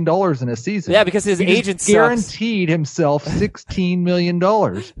 million in a season. Yeah, because his He just agent sucks. guaranteed himself $16 million.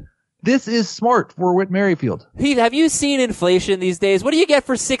 This is smart for Whit Merrifield. Heath, have you seen inflation these days? What do you get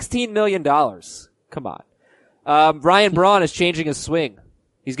for $16 million? Come on. Ryan Braun is changing his swing.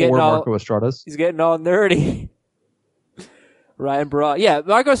 He's getting Or all Marco Estrada's. he's getting all nerdy. Ryan Braun. Yeah,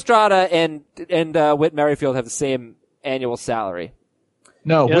 Marco Estrada and Whit Merrifield have the same annual salary.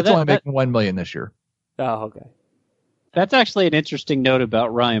 No, Yeah, Whit's that- only making $1 million this year. Oh, okay. That's actually an interesting note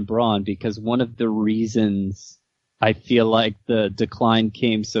about Ryan Braun, because one of the reasons I feel like the decline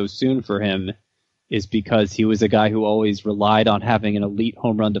came so soon for him is because he was a guy who always relied on having an elite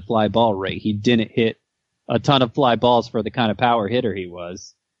home run to fly ball rate. He didn't hit a ton of fly balls for the kind of power hitter he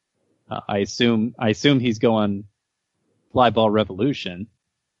was. I assume he's going fly ball revolution,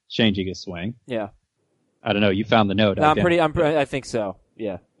 changing his swing. Yeah. I don't know. You found the note. No, I think so.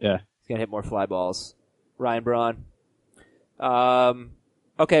 Yeah. Yeah. He's gonna hit more fly balls. Ryan Braun.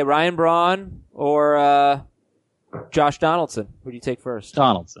 Okay, Ryan Braun or Josh Donaldson. Who do you take first?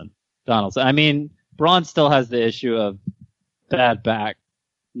 Donaldson. I mean, Braun still has the issue of bad back,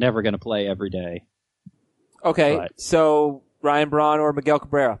 never going to play every day. Okay, But- so Ryan Braun or Miguel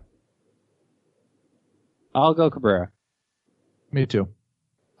Cabrera? I'll go Cabrera. Me too.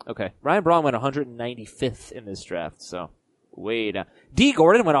 Okay, Ryan Braun went 195th in this draft, so way down. D.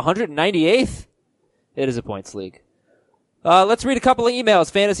 Gordon went 198th. It is a points league. Let's read a couple of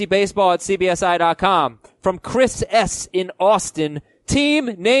emails. FantasyBaseball@CBSI.com. From Chris S. in Austin. Team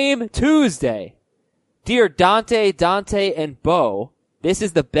Name Tuesday. Dear Dante, and Bo, this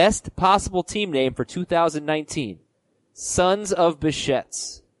is the best possible team name for 2019. Sons of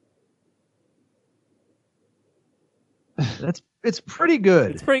Bichettes. It's pretty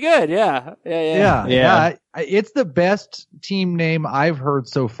good. It's pretty good, yeah. Yeah. It's the best team name I've heard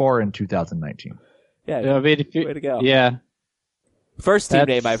so far in 2019. Yeah, I mean, if you, way to go. Yeah. First team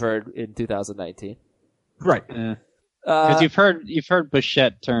That's- name I've heard in 2019. Right. Because you've heard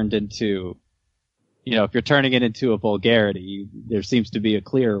Bichette turned into, if you're turning it into a vulgarity, there seems to be a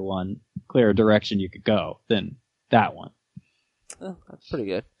clearer direction you could go than that one. Oh, that's pretty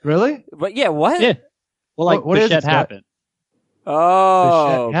good. Really? But yeah, what? Yeah. Well, like What is Bichette it, Scott? happened.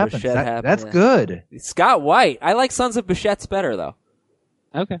 Oh, happens. Bichette happens. That's good. Scott White. I like Sons of Bichette's better, though.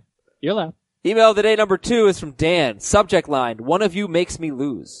 Okay. You're allowed. Email of the day number 2 is from Dan. Subject line, one of you makes me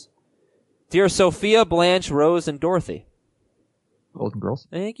lose. Dear Sophia, Blanche, Rose, and Dorothy. Golden Girls.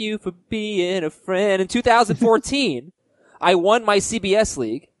 Thank you for being a friend. In 2014, I won my CBS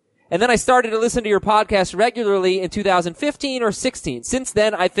league, and then I started to listen to your podcast regularly in 2015 or 16. Since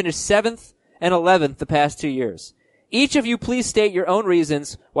then, I finished 7th and 11th the past 2 years. Each of you please state your own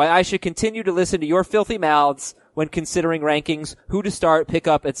reasons why I should continue to listen to your filthy mouths when considering rankings, who to start, pick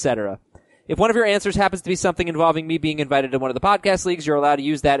up, etc. If one of your answers happens to be something involving me being invited to one of the podcast leagues, you're allowed to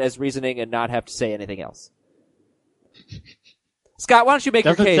use that as reasoning and not have to say anything else. Scott, why don't you make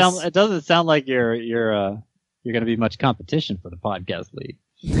your case? It doesn't sound like you're going to be much competition for the podcast league.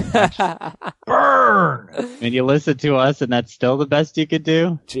 Burn! And you listen to us, and that's still the best you could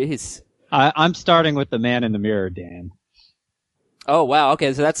do? Jeez. I'm starting with the man in the mirror, Dan. Oh, wow.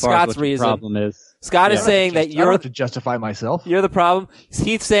 Okay, so that's Scott's reason. The problem is. Scott is saying that I don't have to justify myself. You're the problem.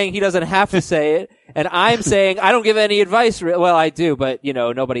 Heath's saying he doesn't have to say it. And I'm saying I don't give any advice. Well, I do, but,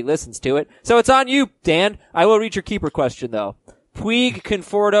 nobody listens to it. So it's on you, Dan. I will read your keeper question, though. Puig,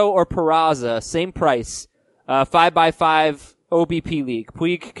 Conforto, or Peraza, same price. 5x5 OBP league.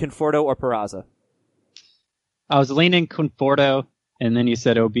 Puig, Conforto, or Peraza? I was leaning Conforto, and then you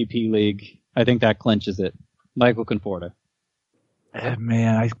said OBP league. I think that clinches it. Michael Conforto.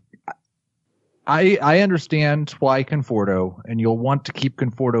 Man, I understand why Conforto, and you'll want to keep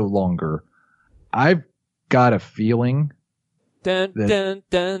Conforto longer. I've got a feeling that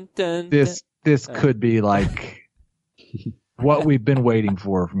this could be like what we've been waiting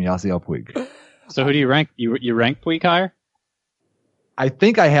for from Yasiel Puig. So who do you rank? You rank Puig higher? I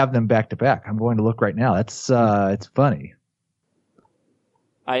think I have them back to back. I'm going to look right now. That's it's funny.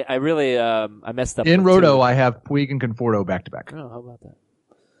 I really I messed up. In Roto, I have Puig and Conforto back to back. Oh, how about that?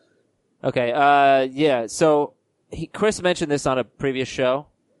 Okay, yeah. So Chris mentioned this on a previous show.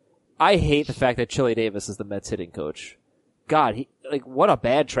 I hate the fact that Chili Davis is the Mets hitting coach. God, what a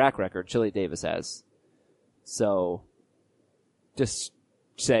bad track record Chili Davis has. So, just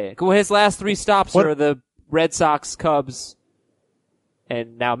say it. His last 3 stops are the Red Sox, Cubs,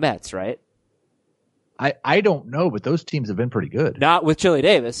 and now Mets, right? I don't know, but those teams have been pretty good. Not with Chili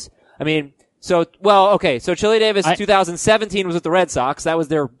Davis. I mean, so Chili Davis 2017 was with the Red Sox. That was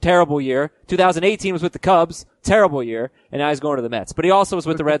their terrible year. 2018 was with the Cubs. Terrible year. And now he's going to the Mets. But he also was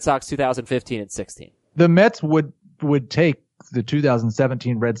with the Red Sox 2015 and 16. The Mets would take the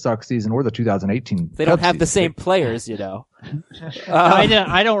 2017 Red Sox season or the 2018. They don't have the same players,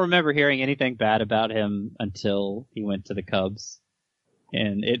 I don't remember hearing anything bad about him until he went to the Cubs.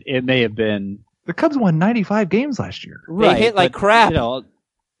 And it may have been... The Cubs won 95 games last year. They hit like crap.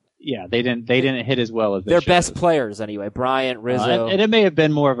 Yeah, they didn't hit as well as they their should best have. players anyway. Bryant, Rizzo. And it may have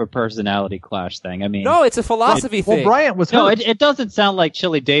been more of a personality clash thing. I mean, no, it's a philosophy thing. Well, Bryant was hurt. No, it doesn't sound like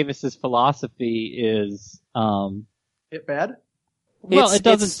Chili Davis's philosophy is it bad? Well, it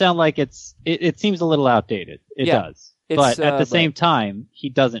doesn't sound like it seems a little outdated. It does. But at the same time, he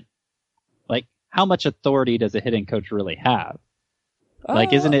doesn't how much authority does a hitting coach really have?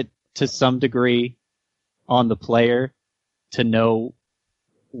 Isn't it to some degree on the player to know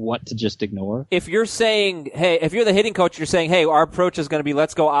what to just ignore? If you're saying, hey, if you're the hitting coach, you're saying, hey, our approach is going to be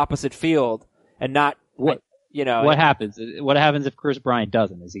let's go opposite field and not, what happens? What happens if Chris Bryant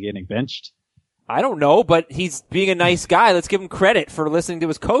doesn't? Is he getting benched? I don't know, but he's being a nice guy. Let's give him credit for listening to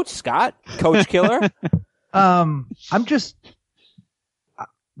his coach, Scott. Coach Killer.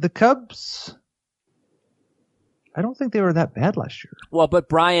 The Cubs, I don't think they were that bad last year. Well, but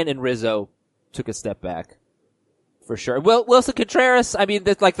Bryant and Rizzo took a step back. For sure. Well, Wilson Contreras, I mean,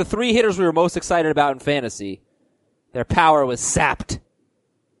 the 3 hitters we were most excited about in fantasy, their power was sapped.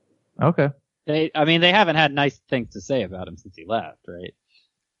 Okay. They haven't had nice things to say about him since he left, right?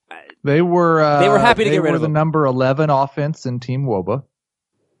 They were happy to get rid of him. They were the number 11 offense in Team WOBA.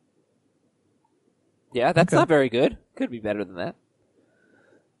 Yeah, that's not very good. Could be better than that.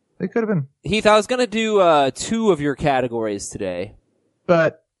 They could have been. Heath, I was going to do 2 of your categories today.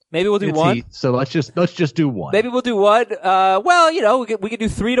 But maybe we'll do 1. Heath, so let's just do 1. Maybe we'll do 1. We could do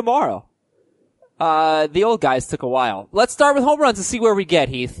 3 tomorrow. The old guys took a while. Let's start with home runs and see where we get,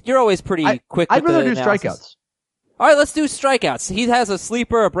 Heath. You're always pretty quick with I'd rather do analysis. strikeouts. All right, let's do strikeouts. He has a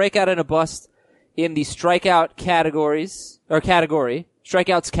sleeper, a breakout, and a bust in the strikeout category.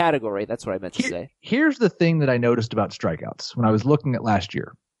 Strikeouts category. That's what I meant to say. Here's the thing that I noticed about strikeouts when I was looking at last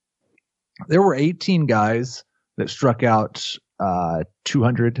year. There were 18 guys that struck out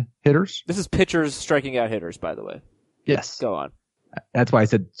 200 hitters. This is pitchers striking out hitters, by the way. Yes. Go on. That's why I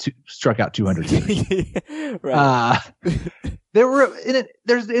said struck out 200. Right. There were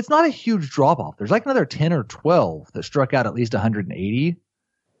it's not a huge drop off. There's like another 10 or 12 that struck out at least 180,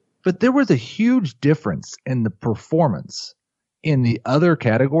 but there was a huge difference in the performance in the other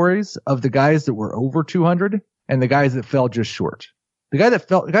categories of the guys that were over 200 and the guys that fell just short. The guys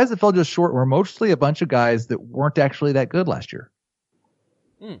that fell just short were mostly a bunch of guys that weren't actually that good last year.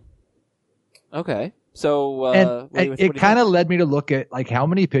 Okay. So, it kind of led me to look at like how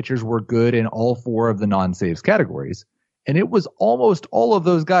many pitchers were good in all 4 of the non-saves categories. And it was almost all of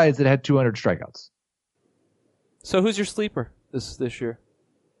those guys that had 200 strikeouts. So who's your sleeper this year?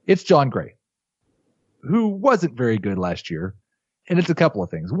 It's John Gray, who wasn't very good last year. And it's a couple of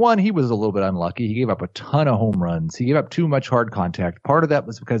things. One, he was a little bit unlucky. He gave up a ton of home runs. He gave up too much hard contact. Part of that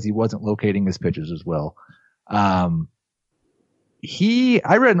was because he wasn't locating his pitches as well. I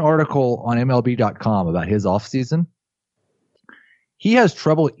read an article on MLB.com about his offseason. He has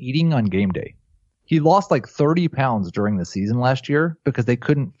trouble eating on game day. He lost like 30 pounds during the season last year because they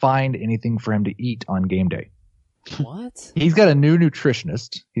couldn't find anything for him to eat on game day. What? He's got a new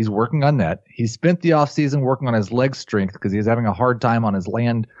nutritionist. He's working on that. He spent the offseason working on his leg strength because he was having a hard time on his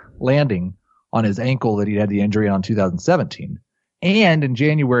landing on his ankle that he had the injury on in 2017. And in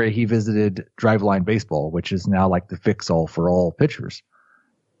January, he visited Driveline Baseball, which is now like the fix-all for all pitchers.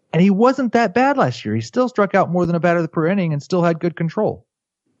 And he wasn't that bad last year. He still struck out more than a batter per inning and still had good control.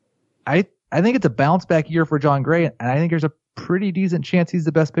 I think it's a bounce-back year for John Gray, and I think there's a pretty decent chance he's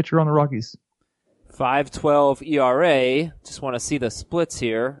the best pitcher on the Rockies. 5.12 ERA. Just want to see the splits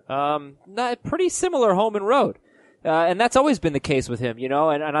here. Pretty similar home and road. And that's always been the case with him, and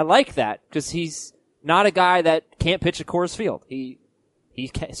I like that because he's not a guy that can't pitch at Coors Field. He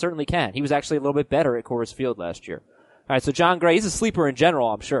certainly can. He was actually a little bit better at Coors Field last year. All right, so John Gray, he's a sleeper in general,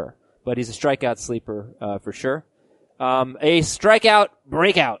 I'm sure, but he's a strikeout sleeper for sure. A strikeout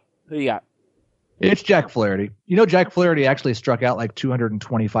breakout. Who you got? It's Jack Flaherty. Jack Flaherty actually struck out like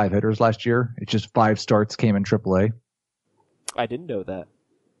 225 hitters last year. It's just 5 starts came in AAA. I didn't know that.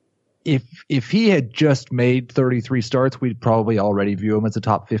 If he had just made 33 starts, we'd probably already view him as a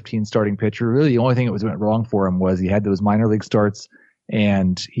top 15 starting pitcher. Really, the only thing that went wrong for him was he had those minor league starts,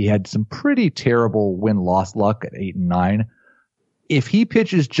 and he had some pretty terrible win-loss luck at 8 and 9. If he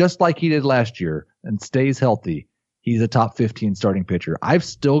pitches just like he did last year and stays healthy, he's a top 15 starting pitcher. I've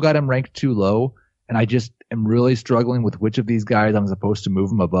still got him ranked too low, and I just am really struggling with which of these guys I'm supposed to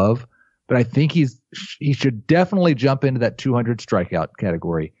move him above. But I think he should definitely jump into that 200 strikeout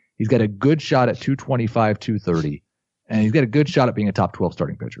category. He's got a good shot at 225, 230, and he's got a good shot at being a top 12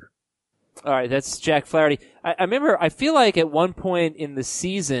 starting pitcher. All right, that's Jack Flaherty. I remember, I feel like at one point in the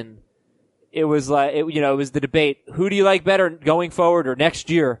season, it was like, it was the debate, who do you like better going forward or next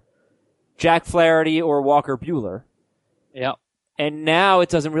year, Jack Flaherty or Walker Buehler? Yeah. And now it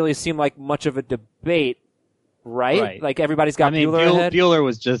doesn't really seem like much of a debate, right? Like everybody's got Buehler ahead. Buehler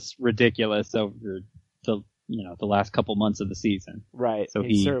was just ridiculous over the last couple months of the season. Right. So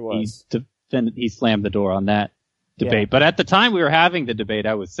he sure was. He slammed the door on that debate. Yeah. But at the time we were having the debate,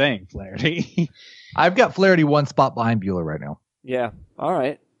 I was saying Flaherty. I've got Flaherty 1 spot behind Buehler right now. Yeah. All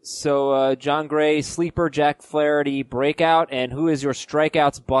right. So John Gray, sleeper, Jack Flaherty, breakout, and who is your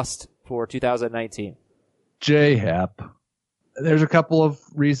strikeouts bust for 2019? J-Happ. There's a couple of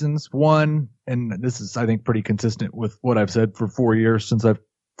reasons. One, and this is, I think, pretty consistent with what I've said for 4 years since I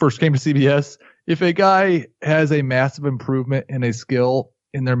first came to CBS. If a guy has a massive improvement in a skill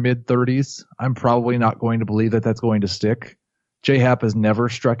in their mid-30s, I'm probably not going to believe that that's going to stick. J-Happ has never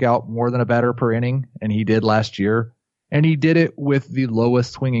struck out more than a batter per inning, and he did last year. And he did it with the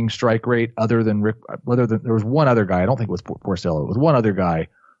lowest swinging strike rate other than there was one other guy. I don't think it was Porcello. It was one other guy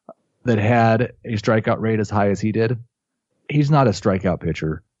that had a strikeout rate as high as he did. He's not a strikeout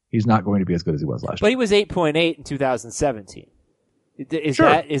pitcher. He's not going to be as good as he was last year. But he was 8.8 in 2017. Is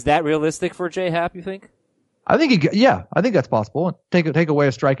that realistic for J-Happ, you think? I think I think that's possible. Take away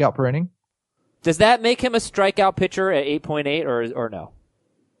a strikeout per inning. Does that make him a strikeout pitcher at 8.8 or no?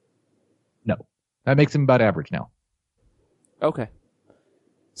 No. That makes him about average now. Okay.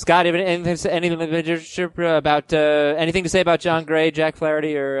 Scott, anything to say about John Gray, Jack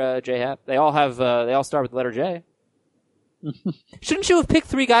Flaherty, or J-Happ? They all start with the letter J. Shouldn't you have picked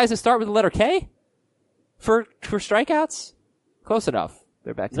 3 guys that start with the letter K for strikeouts? Close enough.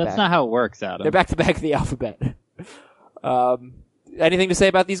 They're back to back. That's not how it works, Adam. They're back to back in the alphabet. Anything to say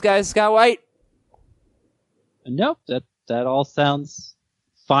about these guys, Scott White? Nope. That all sounds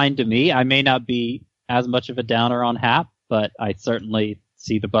fine to me. I may not be as much of a downer on Happ, but I certainly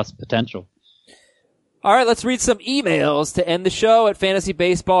see the bust potential. All right, let's read some emails to end the show at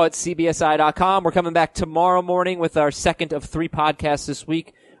fantasybaseball@cbsi.com. We're coming back tomorrow morning with our second of 3 podcasts this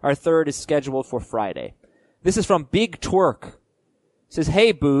week. Our third is scheduled for Friday. This is from Big Twerk. It says,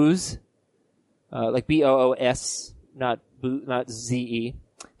 "Hey, Booze," like BOOS, not ZE.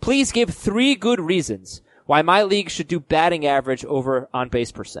 "Please give 3 good reasons why my league should do batting average over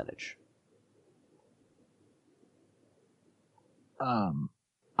on-base percentage."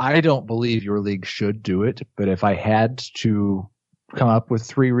 I don't believe your league should do it, but if I had to come up with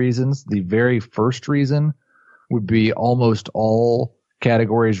 3 reasons, the very first reason would be almost all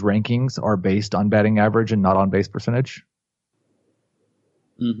categories rankings are based on batting average and not on base percentage.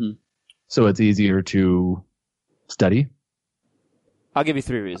 Mm-hmm. So it's easier to study. I'll give you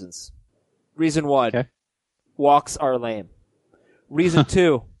 3 reasons. Reason 1, Okay. walks are lame. Reason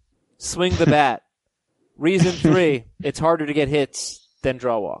 2, swing the bat. Reason 3, it's harder to get hits than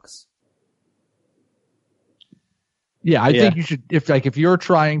draw walks. Yeah, I think you should, if you're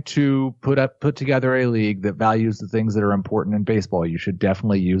trying to put together a league that values the things that are important in baseball, you should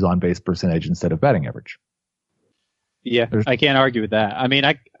definitely use on base percentage instead of batting average. Yeah, I can't argue with that. I mean,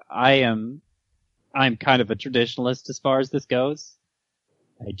 I'm kind of a traditionalist as far as this goes.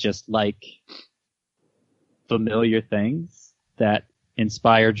 I just like familiar things that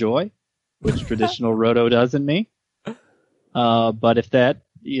inspire joy, which traditional roto does in me. But if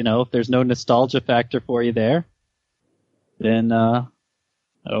there's no nostalgia factor for you there, then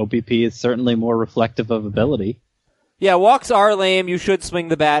OBP is certainly more reflective of ability. Yeah, walks are lame. You should swing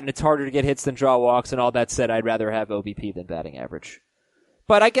the bat, and it's harder to get hits than draw walks. And all that said, I'd rather have OBP than batting average.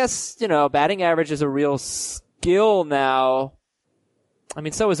 But I guess, batting average is a real skill now. I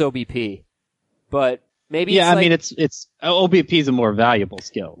mean, so is OBP. But maybe it's OBP is a more valuable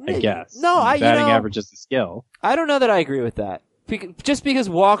skill, I guess. No, batting average is a skill. I don't know that I agree with that. Just because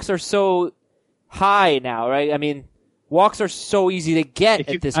walks are so high now, right? I mean, walks are so easy to get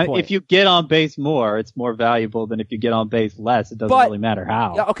at this point. If you get on base more, it's more valuable than if you get on base less. It doesn't really matter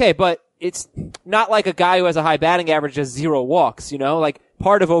how. Okay, but it's not like a guy who has a high batting average has 0 walks, Like,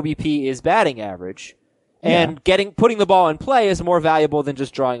 part of OBP is batting average. And putting the ball in play is more valuable than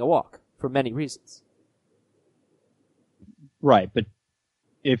just drawing a walk for many reasons. Right, but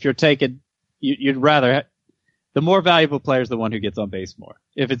if you're taking, you'd rather the more valuable player is the one who gets on base more.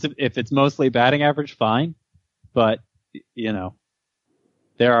 If it's mostly batting average, fine, but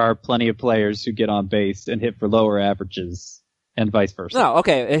there are plenty of players who get on base and hit for lower averages, and vice versa. No,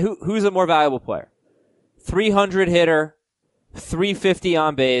 okay, who's a more valuable player? 300 hitter, 350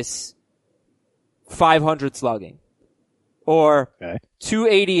 on base, 500 slugging, or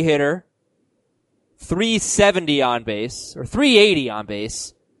 280 hitter, 370 on base, or 380 on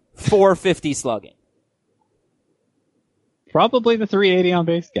base, 450 slugging. Probably the 380 on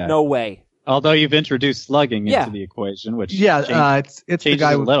base guy. No way. Although you've introduced slugging into the equation, which it's changes the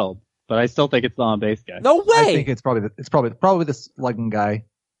guy a little, but I still think it's the on base guy. No way. I think it's probably the slugging guy.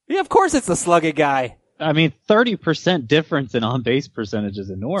 Yeah, of course it's the slugging guy. I mean, 30% difference in on base percentage is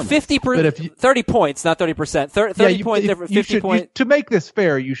enormous. 30 points, not 30%. 30 point difference. 50 point. To make this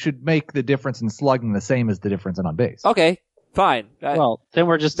fair, you should make the difference in slugging the same as the difference in on base. Okay, fine. Well, then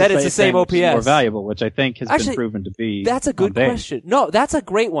we're just that is the same OPS. More valuable, which I think has been proven to be. That's a good question. No, that's a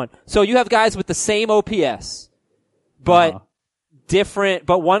great one. So you have guys with the same OPS, but different.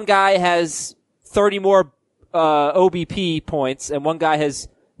 But one guy has 30 more OBP points, and one guy has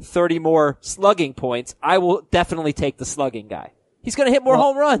 30 more slugging points. I will definitely take the slugging guy. He's going to hit more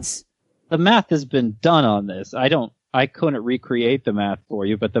home runs. The math has been done on this. I couldn't recreate the math for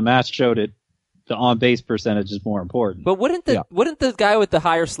you, but the math showed it. The on base percentage is more important. But wouldn't the guy with the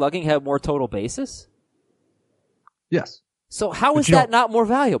higher slugging have more total bases? Yes. So how is that not more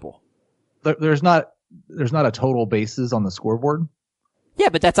valuable? There's not a total bases on the scoreboard. Yeah,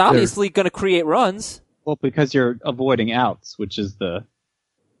 but that's obviously going to create runs. Well, because you're avoiding outs, which is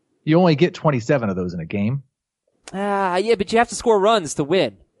you only get 27 of those in a game. Yeah, but you have to score runs to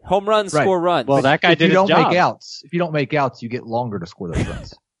win. Home runs score runs. Well, that guy did his job. If you don't make outs, you get longer to score those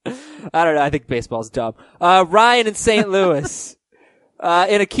runs. I don't know. I think baseball's dumb. Ryan in St. Louis.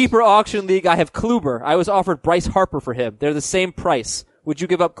 In a keeper auction league, I have Kluber. I was offered Bryce Harper for him. They're the same price. Would you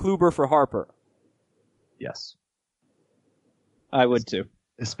give up Kluber for Harper? Yes. I would too.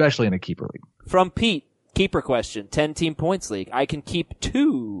 Especially in a keeper league. From Pete. Keeper question. 10-team points league. I can keep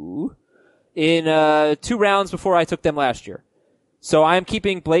 2 in 2 rounds before I took them last year. So I'm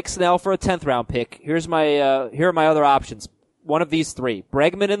keeping Blake Snell for a 10th round pick. Here are my other options. One of these 3.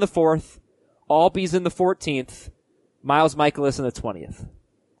 Bregman in the 4th, Albies in the 14th, Miles Michaelis in the 20th.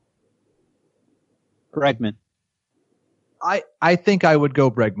 Bregman. I think I would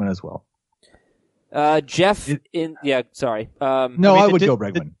go Bregman as well. Jeff, sorry. No, I would go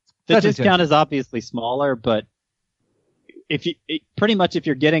Bregman. The discount is obviously smaller, but if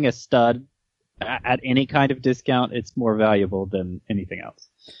you're getting a stud at any kind of discount, it's more valuable than anything else.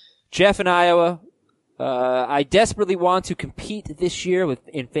 Jeff in Iowa. I desperately want to compete this year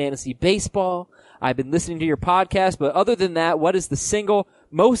in fantasy baseball. I've been listening to your podcast, but other than that, what is the single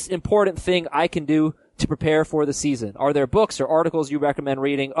most important thing I can do to prepare for the season? Are there books or articles you recommend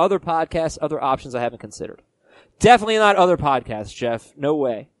reading? Other podcasts, other options I haven't considered? Definitely not other podcasts, Jeff. No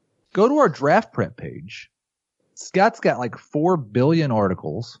way. Go to our draft prep page. Scott's got like 4 billion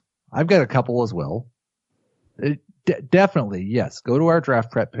articles. I've got a couple as well. Definitely, yes. Go to our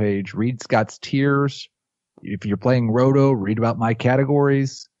draft prep page. Read Scott's tiers. If you're playing Roto, read about my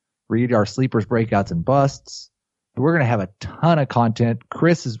categories. Read our sleepers, breakouts, and busts. We're going to have a ton of content.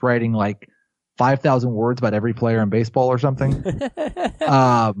 Chris is writing like 5,000 words about every player in baseball or something.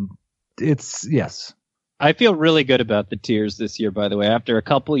 Yes. I feel really good about the tiers this year, by the way. After a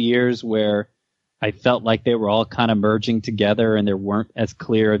couple years where I felt like they were all kind of merging together and there weren't as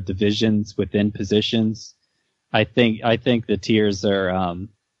clear of divisions within positions, I think the tiers are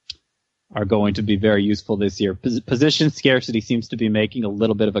going to be very useful this year. Position scarcity seems to be making a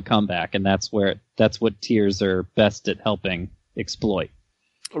little bit of a comeback, and that's what tiers are best at helping exploit.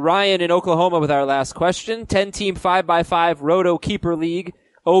 Ryan in Oklahoma with our last question. 10-team 5x5 Roto Keeper League,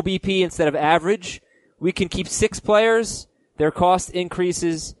 OBP instead of average. We can keep 6 players. Their cost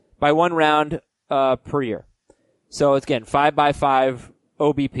increases by 1 round per year. So it's, again, 5x5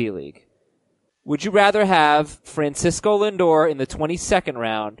 OBP League. Would you rather have Francisco Lindor in the 22nd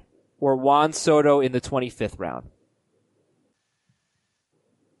round or Juan Soto in the 25th round?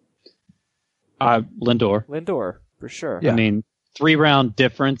 Lindor. Lindor, for sure. Yeah. I mean, 3-round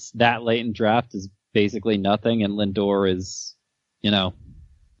difference that late in draft is basically nothing, and Lindor is, you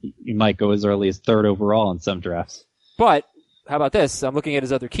might go as early as 3rd overall in some drafts. But how about this? I'm looking at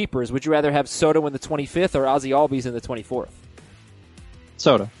his other keepers. Would you rather have Soto in the 25th or Ozzie Albies in the 24th?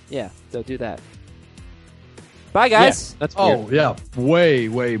 Soto. Yeah, so do that. Bye, guys. Yeah, that's weird. Oh, yeah. Way,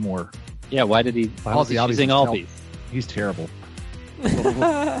 way more. Yeah, why is he using Albies? He's terrible.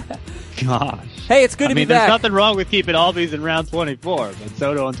 Gosh. Hey, it's good to be back. There's nothing wrong with keeping Albies in round 24, but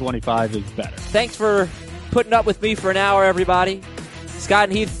Soto in 25 is better. Thanks for putting up with me for an hour, everybody. Scott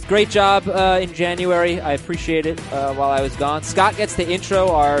and Heath, great job in January. I appreciate it while I was gone. Scott gets to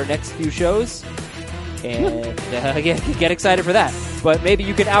intro our next few shows, and get excited for that. But maybe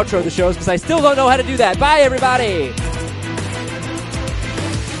you can outro the shows because I still don't know how to do that. Bye, everybody.